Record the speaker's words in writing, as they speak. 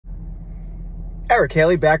Eric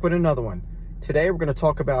Haley back with another one. Today we're going to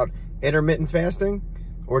talk about intermittent fasting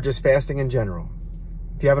or just fasting in general.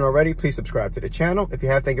 If you haven't already, please subscribe to the channel. If you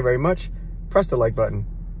have, thank you very much. Press the like button.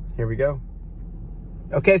 Here we go.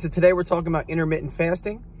 Okay, so today we're talking about intermittent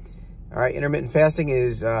fasting. All right, intermittent fasting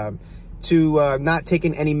is not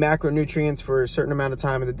taking any macronutrients for a certain amount of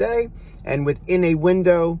time of the day, and within a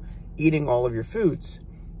window, eating all of your foods.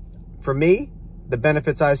 For me, the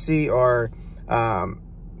benefits I see are, I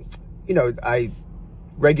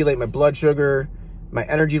regulate my blood sugar, my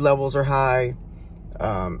energy levels are high.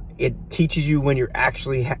 It teaches you when you're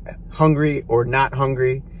actually hungry or not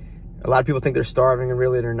hungry. A lot of people think they're starving and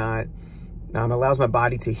really they're not. It allows my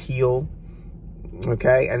body to heal.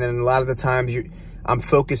 Okay, and then a lot of the times I'm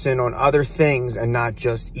focusing on other things and not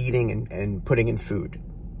just eating and putting in food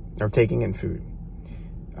or taking in food.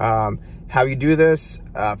 How you do this,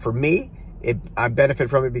 for me, I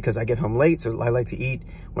benefit from it because I get home late, so I like to eat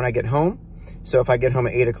when I get home. So if I get home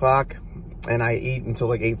at 8 o'clock and I eat until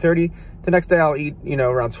like 8:30, the next day I'll eat,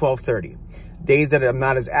 around 12:30. Days that I'm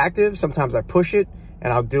not as active, sometimes I push it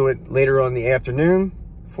and I'll do it later on in the afternoon,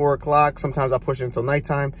 4 o'clock. Sometimes I'll push it until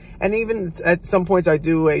nighttime. And even at some points I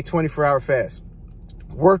do a 24-hour fast.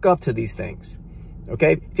 Work up to these things,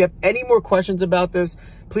 okay? If you have any more questions about this,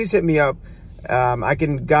 please hit me up. I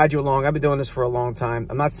can guide you along. I've been doing this for a long time.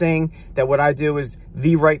 I'm not saying that what I do is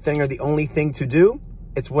the right thing or the only thing to do.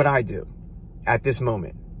 It's what I do at this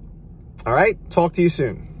moment. All right, talk to you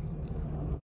soon.